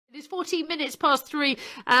It's 14 minutes past 3.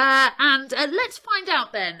 And let's find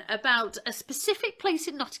out then about a specific place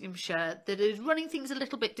in Nottinghamshire that is running things a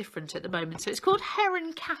little bit different at the moment. So it's called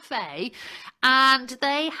Heron Cafe, and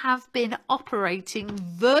they have been operating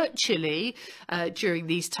virtually during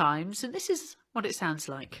these times. And this is what it sounds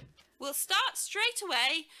like. We'll start straight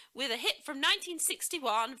away with a hit from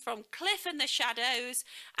 1961 from Cliff and the Shadows,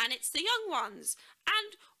 and it's The Young Ones.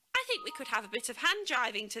 And I think we could have a bit of hand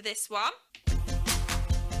driving to this one.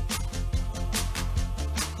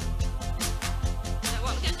 So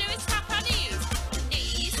what we're going to do is tap our knees,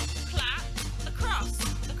 clap, across,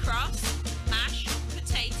 mash,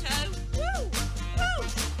 potato, woo, woo,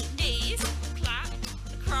 knees, clap,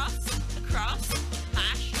 across,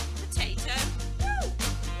 mash, potato, woo,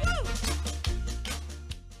 woo.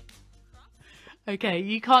 Okay,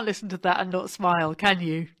 you can't listen to that and not smile, can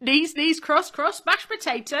you? Knees, cross, mashed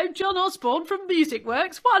potato, John Osborne from Music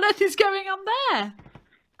Works. What on earth is going on there?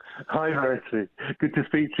 Hi, Verity. Good to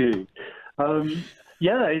speak to you.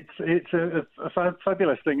 Yeah, it's a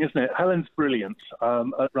fabulous thing, isn't it? Helen's brilliant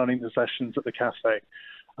at running the sessions at the cafe.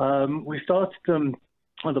 We started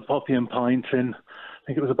at the Poppy and Pint in, I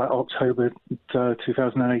think it was about October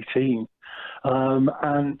 2018,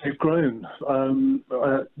 and they've grown.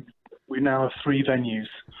 We now have 3 venues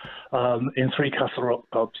in 3 Castle Rock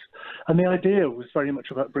pubs. And the idea was very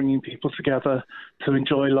much about bringing people together to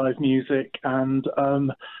enjoy live music and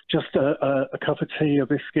just a cup of tea, a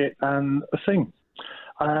biscuit and a sing.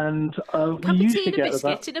 And cup of tea and a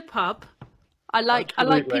biscuit in a pub. I like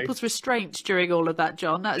people's restraint during all of that,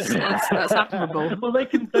 John. That's admirable. Well, they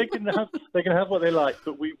can have what they like,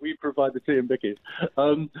 but we provide the tea and biscuits.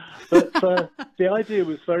 But the idea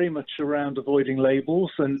was very much around avoiding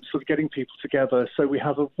labels and sort of getting people together. So we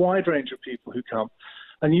have a wide range of people who come,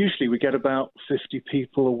 and usually we get about 50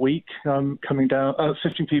 people a week coming down.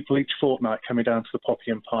 50 people each fortnight coming down to the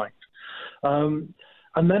Poppy and Pint. And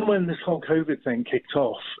then when this whole COVID thing kicked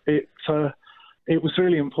off, it was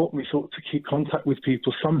really important, we thought, to keep contact with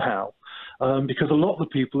people somehow, because a lot of the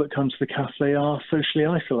people that come to the cafe are socially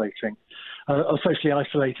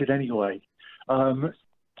isolated anyway.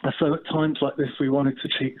 So at times like this, we wanted to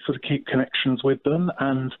keep connections with them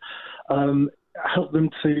and help them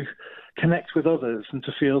to connect with others and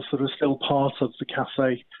to feel sort of still part of the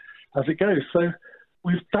cafe as it goes. So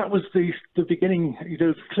that was the beginning.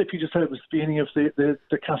 The clip you just heard was the beginning of the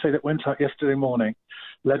cafe that went out yesterday morning,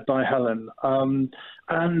 led by Helen. And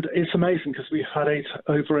it's amazing because we've had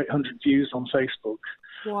over 800 views on Facebook.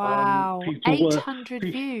 Wow, 800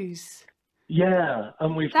 views. Yeah,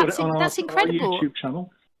 and we've got it on our YouTube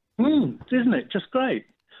channel. Isn't it? Just great.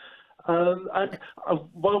 And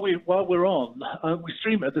while we're on, we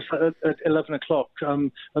stream it at 11 o'clock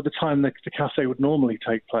at the time the cafe would normally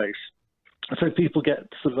take place. So people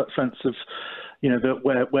get sort of that sense of,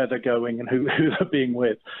 where they're going and who they're being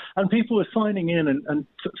with, and people are signing in and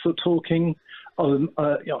sort of talking over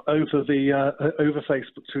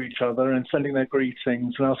Facebook to each other and sending their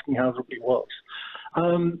greetings and asking how everybody was.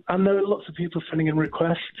 And there were lots of people sending in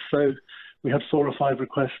requests. So we had 4 or 5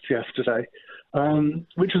 requests yesterday,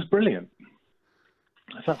 which was brilliant.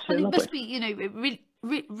 It's absolutely lovely. It must be,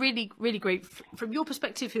 really great from your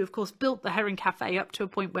perspective, who of course built the Heron Cafe up to a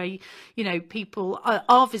point where people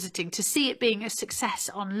are visiting, to see it being a success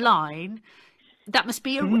online. That must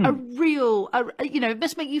be a real it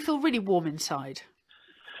must make you feel really warm inside.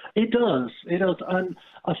 It does, and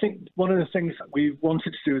I think one of the things that we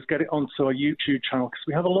wanted to do is get it onto our YouTube channel, because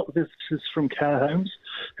we have a lot of visitors from care homes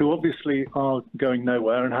who obviously are going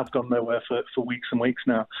nowhere and have gone nowhere for weeks and weeks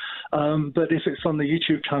now. But if it's on the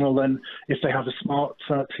YouTube channel, then if they have a smart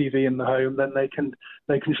TV in the home, then they can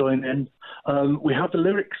join in. We have the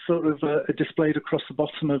lyrics sort of displayed across the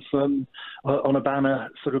bottom of on a banner,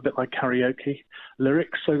 sort of a bit like karaoke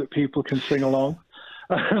lyrics, so that people can sing along.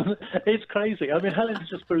 It's crazy. I mean, Helen's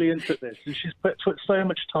just brilliant at this, and she's put so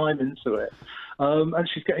much time into it, and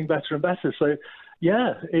she's getting better and better. So,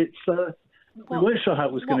 yeah, it's. We weren't sure how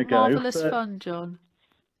it was going to go. Marvellous fun, John.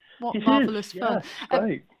 What marvellous fun!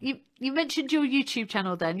 Great. You mentioned your YouTube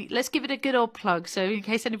channel. Then let's give it a good old plug. So, in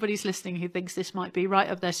case anybody's listening who thinks this might be right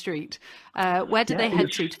up their street, where do they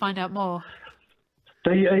head to find out more?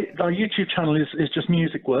 Our YouTube channel is just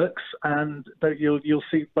Music Works, and you'll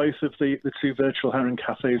see both of the 2 virtual Heron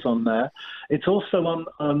Cafes on there. It's also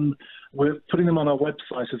on, we're putting them on our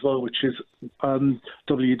website as well, which is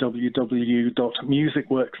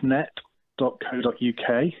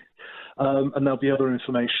www.musicworksnet.co.uk. And there'll be other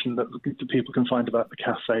information that people can find about the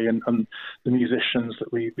cafe and the musicians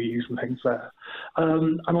that we use and things there.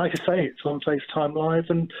 And like I say, it's on FaceTime Live,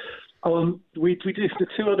 and we do the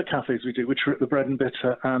 2 other cafes we do, which are at the Bread and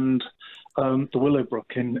Bitter and the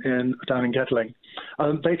Willowbrook down in Gedling.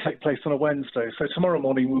 They take place on a Wednesday. So tomorrow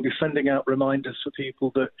morning we'll be sending out reminders for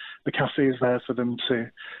people that the cafe is there for them to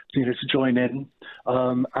join in,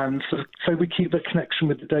 and so we keep the connection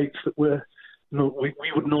with the dates that we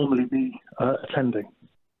would normally be attending.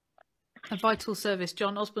 A vital service.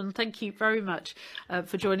 John Osborne, thank you very much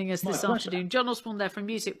for joining us this afternoon. John Osborne there from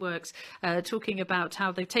Music Works, talking about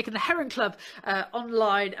how they've taken the Heron Club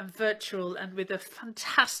online and virtual, and with a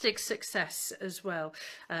fantastic success as well,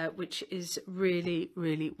 which is really,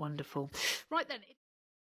 really wonderful. Right then.